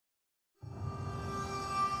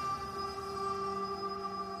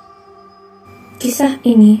Kisah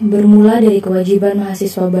ini bermula dari kewajiban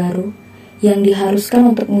mahasiswa baru yang diharuskan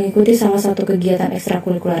untuk mengikuti salah satu kegiatan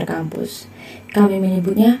ekstrakurikuler kampus. Kami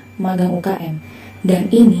menyebutnya magang UKM. Dan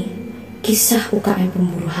ini kisah UKM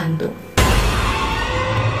pemburu hantu.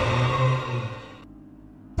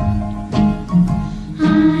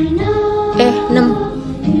 Nem,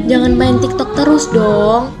 jangan main TikTok terus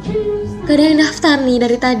dong. Gak ada yang daftar nih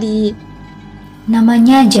dari tadi.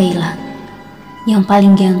 Namanya Jaila, yang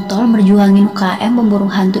paling gentol merjuangin UKM pemburu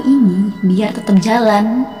hantu ini biar tetap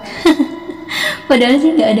jalan. Padahal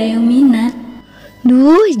sih gak ada yang minat.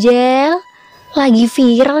 Duh Jel, lagi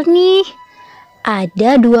viral nih.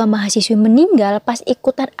 Ada 2 mahasiswi meninggal pas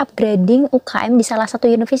ikutan upgrading UKM di salah satu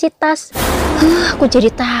universitas. Aku jadi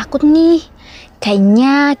takut nih.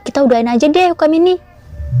 Kayaknya kita udahin aja deh UKM ini.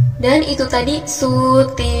 Dan itu tadi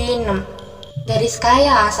Sutinem, gadis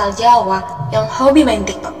kaya asal Jawa yang hobi main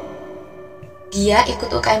TikTok. Dia ikut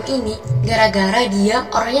UKM ini gara-gara dia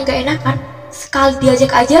orangnya gak enakan. Sekali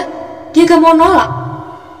diajak aja, dia gak mau nolak.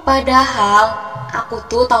 Padahal aku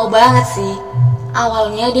tuh tahu banget sih,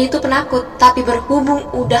 awalnya dia itu penakut, tapi berhubung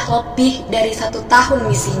udah lebih dari 1 tahun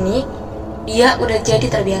di sini, dia udah jadi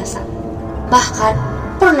terbiasa. Bahkan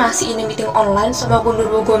pernah sih ini meeting online sama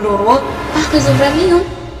gondorwo pakai Zoom Premium.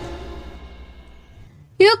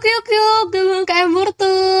 Yuk, gabung KM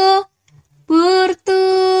Burtu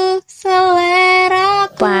selera.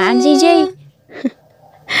 Apaan sih Jay?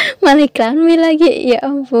 Malah iklan lagi, ya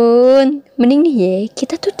ampun. Mending nih ya,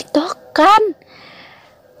 kita tuh TikTokan.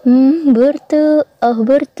 Burtu,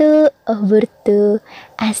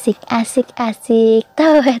 asik,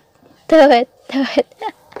 tawet.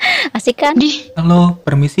 Asik kan? Halo,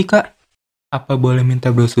 permisi kak. Apa boleh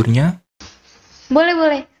minta brosurnya?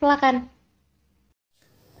 Boleh, silakan.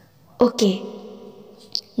 Oke.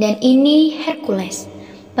 Dan ini Hercules.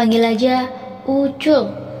 Panggil aja Ucul.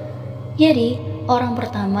 Jadi, orang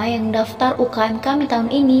pertama yang daftar UKM kami tahun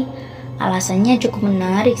ini. Alasannya cukup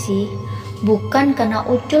menarik sih. Bukan karena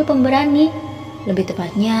Ucul pemberani, lebih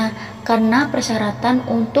tepatnya karena persyaratan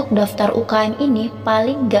untuk daftar UKM ini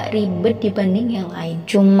paling gak ribet dibanding yang lain.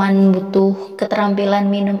 Cuman butuh keterampilan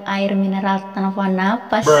minum air mineral tanpa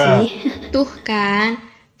napas sih. Tuh kan,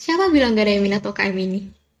 siapa bilang gak ada yang minat UKM ini?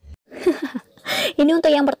 Ini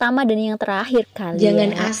untuk yang pertama dan yang terakhir kali.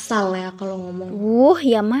 Jangan ya. asal ya kalau ngomong.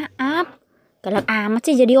 Ya maaf. Galak amat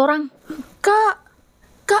sih jadi orang. Kak,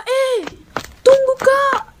 tunggu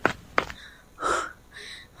kak.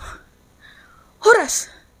 Horas,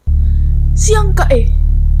 siang kak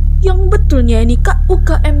yang betulnya ini kak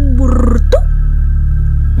UKM Burtu?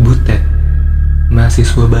 Butet,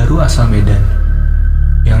 mahasiswa baru asal Medan,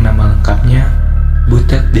 yang nama lengkapnya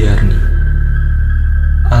Butet Dearni.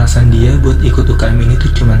 Alasan dia buat ikut UKM ini tuh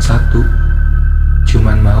cuman satu,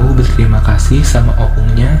 cuman mau berterima kasih sama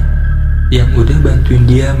opungnya yang udah bantuin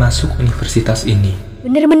dia masuk universitas ini.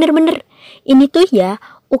 Bener. Ini tuh ya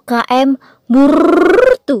UKM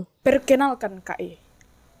Burtu. Perkenalkan kak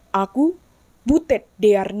aku Butet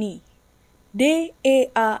Dearni, Dearni,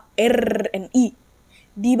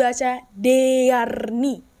 dibaca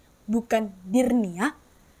Dearni, bukan Dirni ya.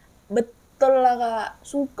 Betul lah kak,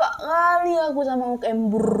 suka kali aku sama UKM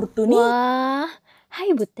Burtu nih. Wah,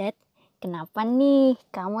 hai Butet, kenapa nih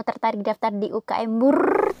kamu tertarik daftar di UKM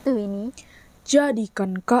Burtu ini? Jadi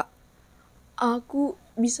kan kak, aku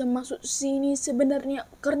bisa masuk sini sebenarnya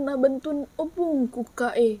karena bantuan opungku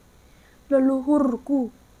kak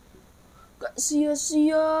leluhurku. Gak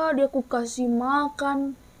sia-sia dia ku kasih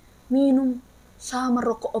makan, minum, sama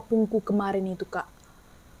rokok opungku kemarin itu kak.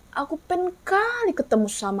 Aku pengen kali ketemu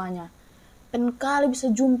samanya, pengen kali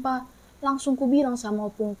bisa jumpa. Langsung ku bilang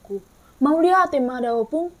sama opungku, mau lihat ada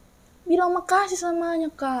opung, bilang makasih samanya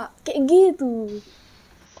kak. Kayak gitu.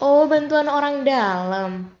 Oh, bantuan orang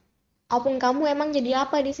dalam. Opung kamu emang jadi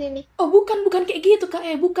apa di sini? Oh bukan kayak gitu kak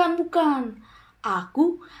bukan.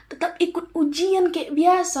 Aku tetap ikut ujian kayak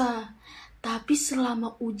biasa. Tapi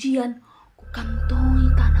selama ujian, ku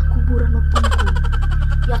kantongi tanah kuburan opungku.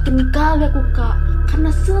 Yakin kali aku kak,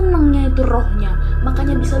 karena senangnya itu rohnya,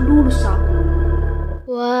 makanya bisa lulus aku.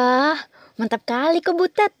 Wah, mantap kali kok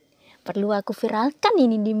Butet. Perlu aku viralkan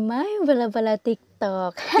ini di my bala-bala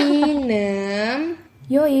TikTok. Inem.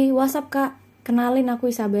 Yoi, WhatsApp kak. Kenalin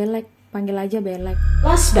aku Isabelek. Panggil aja Belek.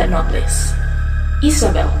 Last but not least,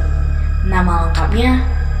 Isabel. Nama lengkapnya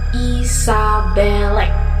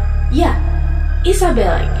Isabelek. Ya,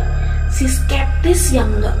 Isabelek. Si skeptis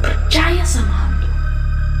yang gak percaya sama hantu.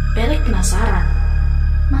 Belek penasaran.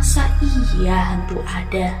 Masa iya hantu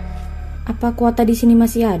ada? Apa kuota di sini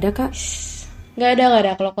masih ada kak? Gak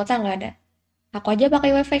ada. Kalau kota gak ada. Aku aja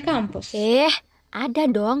pakai wifi kampus. Ada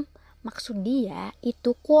dong. Maksud dia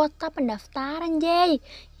itu kuota pendaftaran, Jay.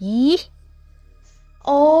 Ih,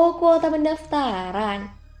 Oh, kuota pendaftaran.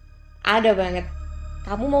 Ada banget.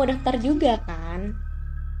 Kamu mau daftar juga kan?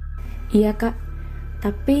 Iya kak,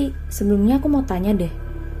 tapi sebelumnya aku mau tanya deh,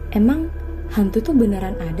 emang hantu tuh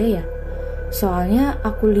beneran ada ya? Soalnya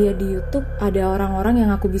aku lihat di YouTube ada orang-orang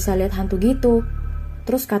yang aku bisa lihat hantu gitu.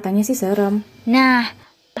 Terus katanya sih serem. nah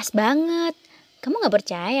pas banget. Kamu gak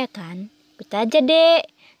percaya kan? Ikut aja deh.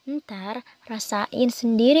 Ntar rasain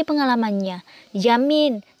sendiri pengalamannya.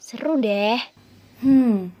 Dijamin seru deh.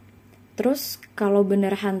 Terus kalau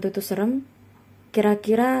bener hantu tuh serem,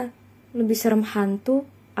 kira-kira lebih serem hantu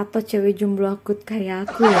atau cewek jomblo akut kayak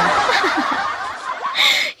aku ya?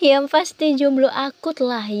 Yang pasti jomblo akut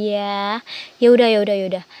lah ya.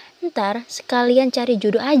 Yaudah. Ntar sekalian cari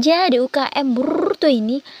jodoh aja di UKM Burtu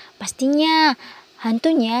ini. Pastinya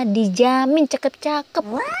hantunya dijamin cakep-cakep.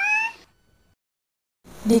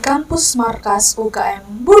 Di kampus markas UKM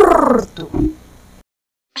Burtu.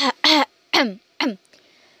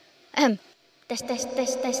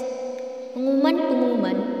 Tes.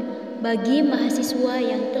 Pengumuman bagi mahasiswa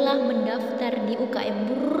yang telah mendaftar di UKM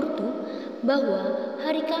Burtu bahwa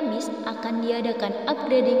hari Kamis akan diadakan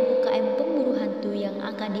upgrading UKM pemburu hantu yang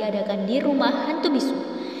akan diadakan di rumah hantu bisu.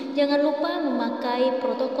 Jangan lupa memakai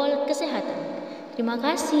protokol kesehatan. Terima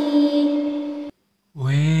kasih.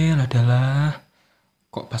 Well, adalah.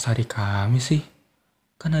 Kok pas hari Kamis sih?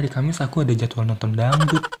 Kan hari Kamis aku ada jadwal nonton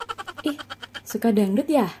dangdut. Ih, suka dangdut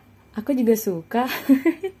ya? Aku juga suka.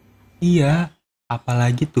 Iya,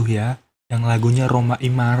 apalagi tuh ya, yang lagunya Roma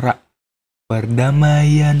Imara.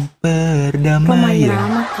 Perdamaian. Roma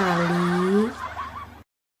Irama kali.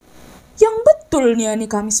 Yang betulnya nih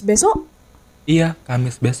Kamis besok. Iya,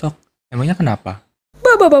 Kamis besok. Emangnya kenapa?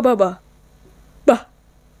 Bah,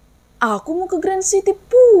 aku mau ke Grand City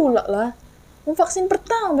pula lah. Mau vaksin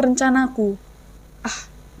pertama rencanaku.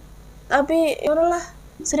 Tapi yaudahlah,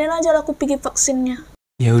 sering aja lah aku pergi vaksinnya.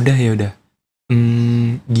 Ya udah.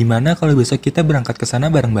 Gimana kalau besok kita berangkat ke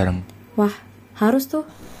sana bareng-bareng? Wah, harus tuh.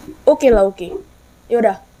 Oke.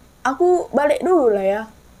 Yaudah, aku balik dulu lah ya.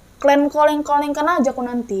 Kalian calling-callingkan aja aku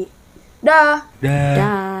nanti. Dah.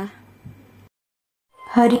 Dah.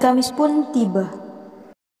 Hari Kamis pun tiba.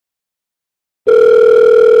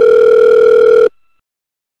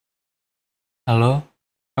 Halo,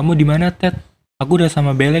 kamu di mana, Ted? Aku udah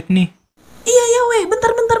sama Belek nih. Iya, weh,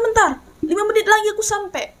 bentar. 5 menit lagi aku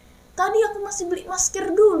sampai. Tadi aku masih beli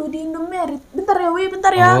masker dulu di Indomaret. Bentar ya, weh,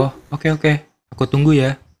 bentar ya. Oh, oke. Aku tunggu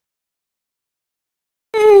ya.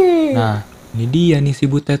 Nah, ini dia nih si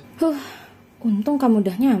Butet. Untung kamu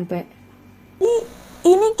udah nyampe.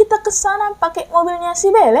 Ini kita kesana pakai mobilnya si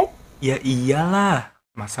Belek. Ya iyalah,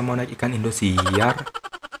 masa mau naik ikan Indosiar?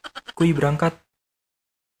 Kuy berangkat.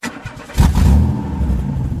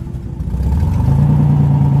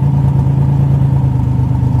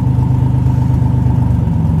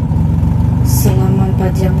 Selama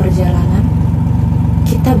 4 jam perjalanan,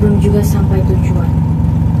 kita belum juga sampai tujuan.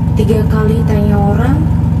 3 kali tanya orang,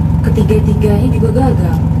 ketiga-tiganya juga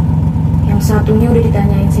gagal. Yang satunya udah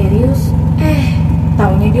ditanyain serius,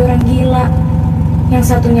 taunya dia orang gila. Yang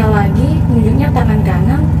satunya lagi nunjuknya tangan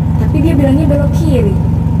kanan, tapi dia bilangnya belok kiri.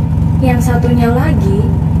 Yang satunya lagi,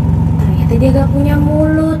 ternyata dia gak punya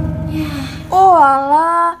mulut. Oh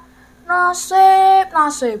alah,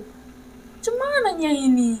 nasib. Cumananya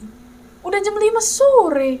ini? Udah jam 5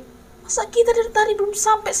 sore. Masa kita dari tadi belum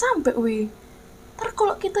sampai weh? Ntar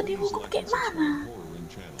kalau kita dihukum kayak mana?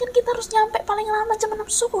 Kan kita harus nyampe paling lama jam 6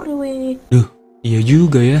 sore weh. Duh, iya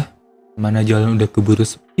juga ya. Mana jalan udah keburu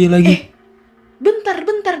sepi lagi. Bentar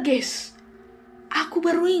guys. Aku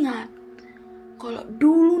baru ingat. Kalau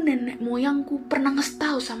dulu nenek moyangku pernah ngasih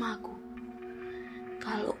tahu sama aku.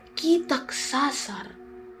 Kalau kita kesasar,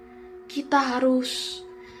 kita harus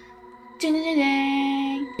jeng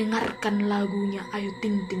dengarkan lagunya Ayu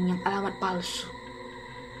Ting Ting yang alamat palsu.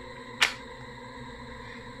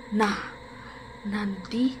 Nah,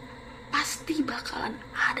 nanti pasti bakalan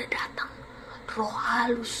ada datang roh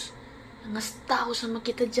halus yang ngasih tahu sama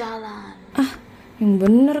kita jalan. Yang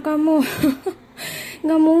bener kamu.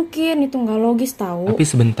 Gak mungkin, itu gak logis tahu. Tapi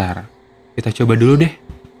sebentar, kita coba dulu deh.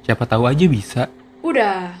 Siapa tahu aja bisa.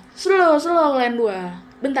 Udah, slow kalian dua.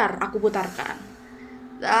 Bentar, aku putarkan.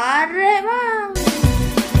 Tarik, Mang.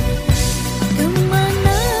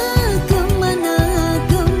 Kemana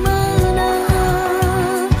ku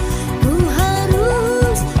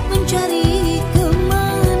harus mencari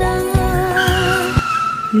kemana.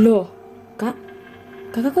 Loh,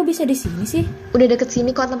 kakak kok bisa di sini sih? Udah deket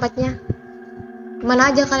sini kok tempatnya.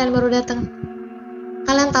 Kemana aja kalian baru datang?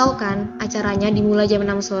 Kalian tahu kan acaranya dimulai jam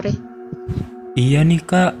 6 sore? Iya nih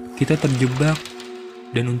kak, kita terjebak.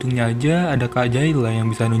 Dan untungnya aja ada Kak Jaila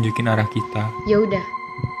yang bisa nunjukin arah kita. Ya udah,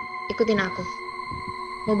 ikutin aku.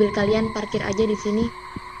 Mobil kalian parkir aja di sini.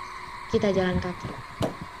 Kita jalan kaki.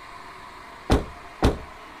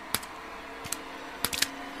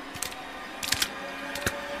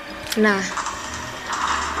 Nah,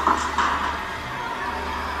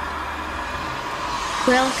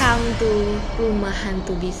 welcome to rumah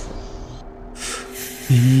hantu bisu.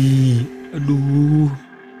 Ih, aduh,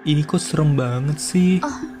 ini kok serem banget sih.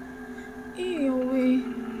 Iya weh,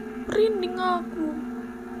 merinding aku.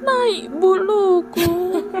 Naik buluku.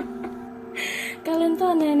 Kalian tuh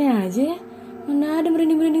aneh-aneh aja ya. Mana ada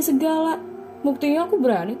merinding-merinding segala. Buktinya aku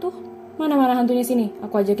berani tuh. Mana-mana hantunya sini.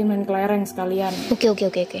 Aku ajakin main kelereng sekalian. Oke.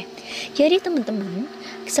 Jadi teman-teman,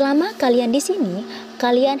 selama kalian di sini,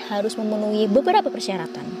 kalian harus memenuhi beberapa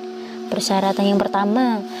persyaratan. Persyaratan yang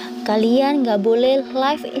pertama, kalian nggak boleh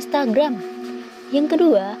live Instagram. Yang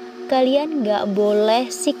kedua, kalian nggak boleh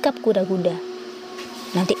sikap kuda-kuda.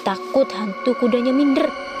 Nanti takut hantu kudanya minder.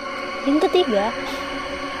 Yang ketiga,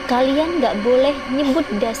 kalian nggak boleh nyebut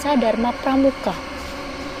dasa Dharma Pramuka.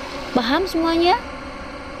 Paham semuanya?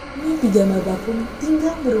 Ini pijama bakung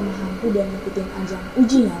tinggal di rumah hantu dan ngikutin ajang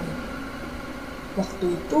uji nyali. Waktu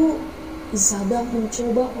itu, Isabel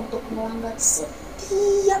mencoba untuk melanggar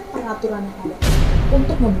setiap peraturan yang ada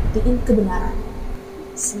untuk membuktiin kebenaran.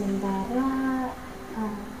 Sementara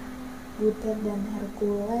Butet dan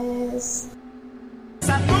Hercules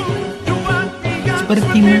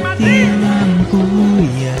Seperti mati lampu,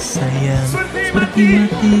 ya sayang. Seperti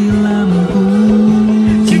mati lampu,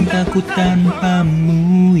 cintaku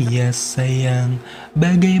tanpamu, ya sayang.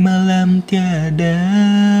 Bagai malam tiada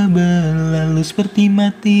berlalu, seperti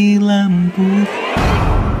mati lampu.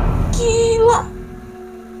 gila,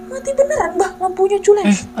 mati beneran bah lampunya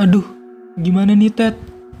Cules. Aduh, gimana nih Ted?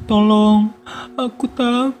 Tolong, aku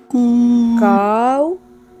takut. Kau,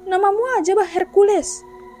 namamu aja bah Hercules.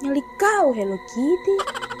 Nyali kau Hello Kitty.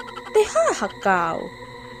 THH kau.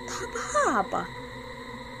 Tak apa-apa.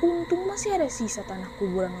 Untung masih ada sisa tanah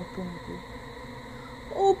kuburan opungku.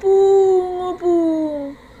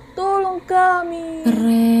 Opung. Tolong kami.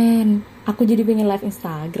 Keren. Aku jadi pengen live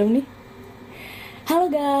Instagram nih. Halo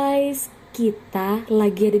guys. Kita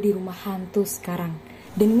lagi ada di rumah hantu sekarang.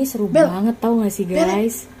 Dan ini seru Bel. banget, tau gak sih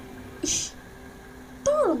guys? Ih,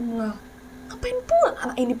 tolonglah. Ngapain pula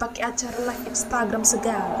anak ini pakai acara live Instagram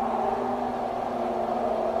segala?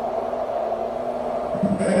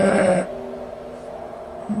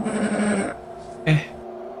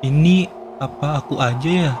 Ini apa aku aja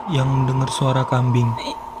ya yang dengar suara kambing?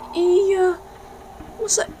 Iya.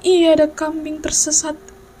 Masa iya ada kambing tersesat?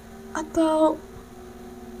 Atau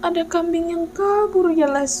ada kambing yang kabur ya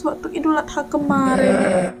Les waktu Idul Adha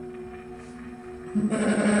kemarin?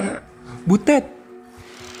 Butet,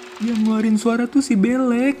 yang ngeluarin suara tuh si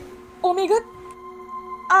Belek. Oh my god.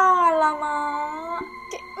 Alamak.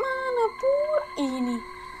 Kayak mana pula ini?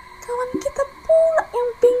 Kawan kita pula yang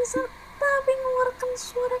pingsan tapi mengeluarkan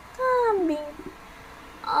suara kambing.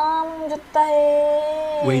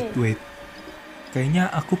 Jutai. Wait. Kayaknya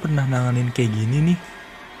aku pernah nanganin kayak gini nih.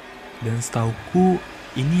 Dan setauku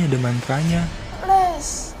ini ada mantranya.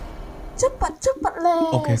 Les. Cepat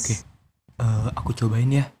Les. Oke. Aku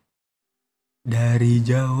cobain ya. Dari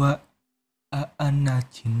Jawa, aan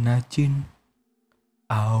nacin.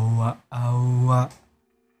 Awa.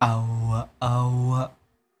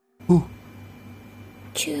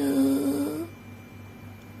 Cu.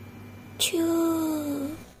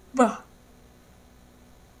 Bah.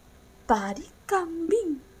 Tadi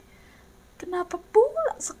kambing. Kenapa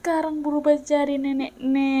pula sekarang berubah jadi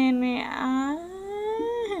nenek-nenek?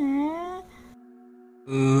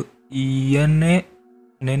 Iya Nek.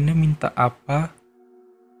 Nenek minta apa?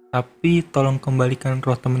 Tapi tolong kembalikan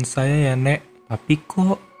roh teman saya ya Nek. Tapi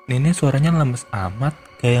kok nenek suaranya lemes amat,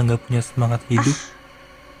 kayak nggak punya semangat hidup.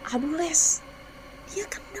 Aduh Les, dia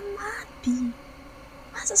kan udah mati.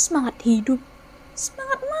 Masa semangat hidup?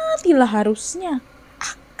 Semangat matilah harusnya.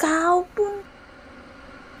 Kau pun.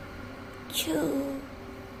 Cu.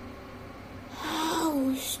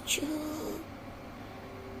 Haus, cu.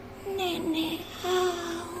 Nenek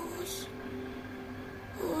haus.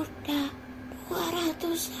 Udah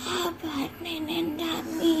 200 abad nenek ndak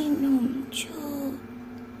minum, cu.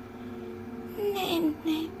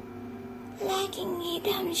 Nenek lagi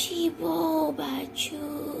ngidam si boba, cu.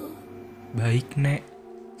 Baik Nek,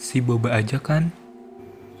 si boba aja kan?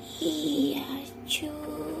 Iya, cu.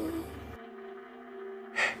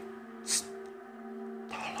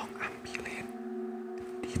 Tolong ambilin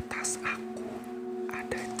di tas aku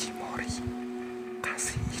ada cimori.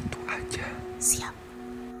 Kasih itu aja. Siap.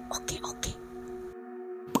 Oke.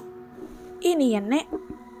 ini ya, Nek?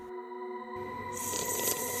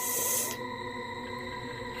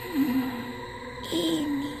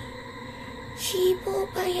 Ini si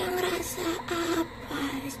boba yang rasa apa,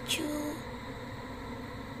 cu?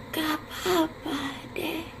 Gak apa-apa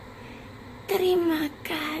deh. Terima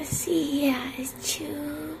kasih ya,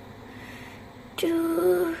 cu.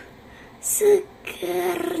 Duh,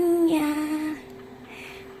 segernya.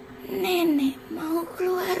 Nenek mau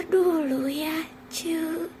keluar dulu ya,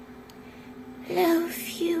 cu. Love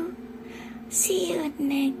you. See you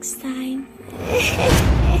next time.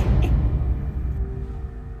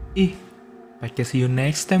 Ih, pakai see you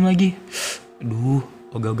next time lagi. Aduh,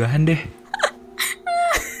 ogah-ogahan deh.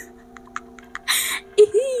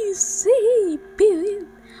 Ih, sipil.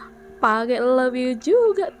 Pakai love you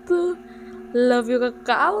juga tuh. Love you ke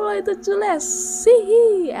kau lah itu cules.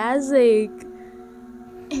 Sih, asik.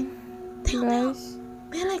 Tengok,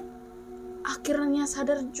 Belek. Akhirnya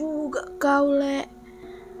sadar juga kau, Le.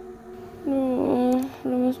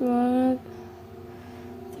 Lemes banget.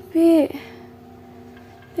 Tapi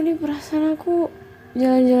tadi perasaan aku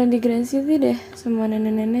jalan-jalan di Grand City deh sama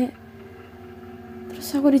nenek-nenek. Terus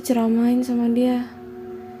aku diceramain sama dia.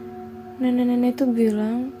 Nenek-nenek itu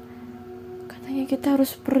bilang, katanya kita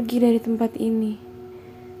harus pergi dari tempat ini.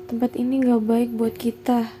 Tempat ini gak baik buat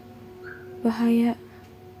kita. Bahaya.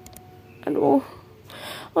 Aduh.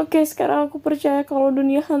 Oke, sekarang aku percaya kalau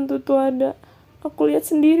dunia hantu tuh ada. Aku lihat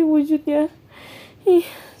sendiri wujudnya. Ih,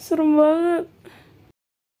 serem banget.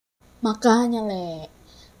 Makanya, Le.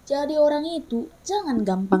 Jadi orang itu jangan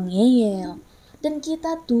gampang ngeyel. Dan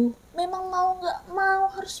kita tuh memang mau gak mau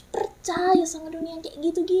harus percaya sama dunia kayak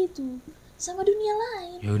gitu-gitu. Sama dunia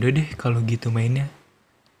lain. Ya udah deh kalau gitu mainnya.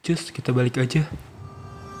 Cus, kita balik aja.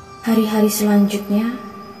 Hari-hari selanjutnya,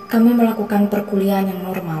 kami melakukan perkuliahan yang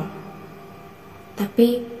normal.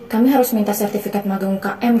 Tapi, kami harus minta sertifikat magang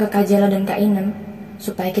UKM ke Kak Jala dan Kak Inem,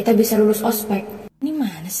 supaya kita bisa lulus ospek. Ini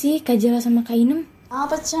mana sih Kak Jala sama Kak Inem?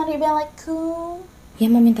 Apa cari belekku? Ya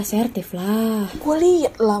mau minta sertif lah. Gue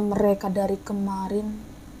liat lah mereka dari kemarin.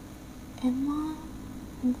 Emang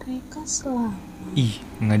mereka selamat. Ih,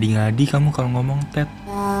 ngadi-ngadi kamu kalau ngomong, Ted.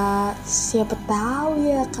 Ya, siapa tahu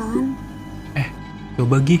ya kan.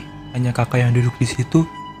 Coba Gih, tanya kakak yang duduk di situ.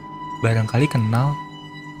 Barangkali kenal.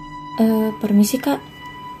 Permisi Kak.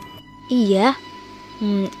 Iya.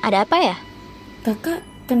 Ada apa ya? Kakak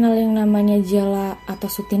kenal yang namanya Jala atau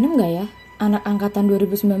Sutinem gak ya? Anak angkatan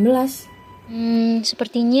 2019.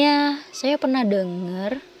 Sepertinya saya pernah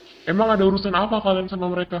dengar. Emang ada urusan apa kalian sama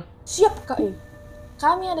mereka? Siap Kak.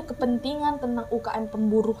 Kami ada kepentingan tentang UKM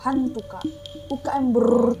pemburu hantu Kak. UKM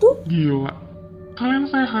tuh. Gila. Kalian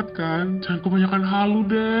sehat kan? Jangan kebanyakan halu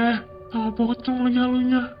deh. Sama pocong lagi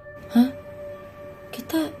halunya. Hah?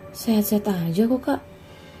 Kita sehat-sehat aja kok Kak.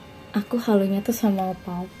 Aku halunya tuh sama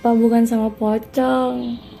papa, bukan sama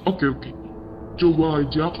pocong. Oke. Coba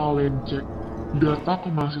aja kalian cek data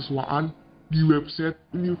kemahasiswaan di website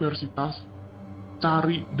universitas.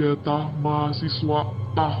 Cari data mahasiswa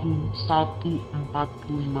tahun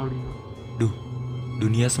 1455. Duh,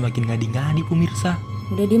 dunia semakin ngadi-ngadi pemirsa.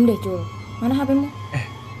 Udah diem deh Cul. Mana HP-mu?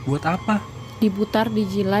 Buat apa? Diputar,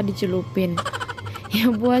 dijilat, dicelupin. Ya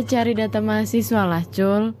buat cari data mahasiswa lah,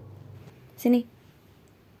 Cul. Sini,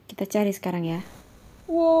 kita cari sekarang ya.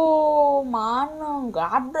 Wow, mana? Nggak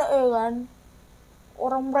ada ya kan?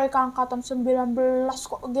 Orang mereka angkatan 19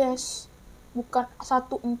 kok guys. Bukan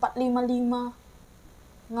 1455.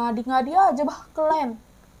 Ngadi-ngadi aja bah kalian.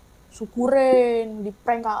 Syukurin di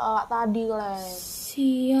prank kakak tadi kalian.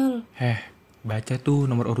 Sial. Baca tuh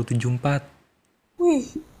nomor urut 74. Wih,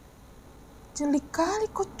 jeli kali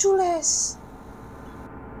kok cules.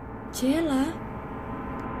 Jela?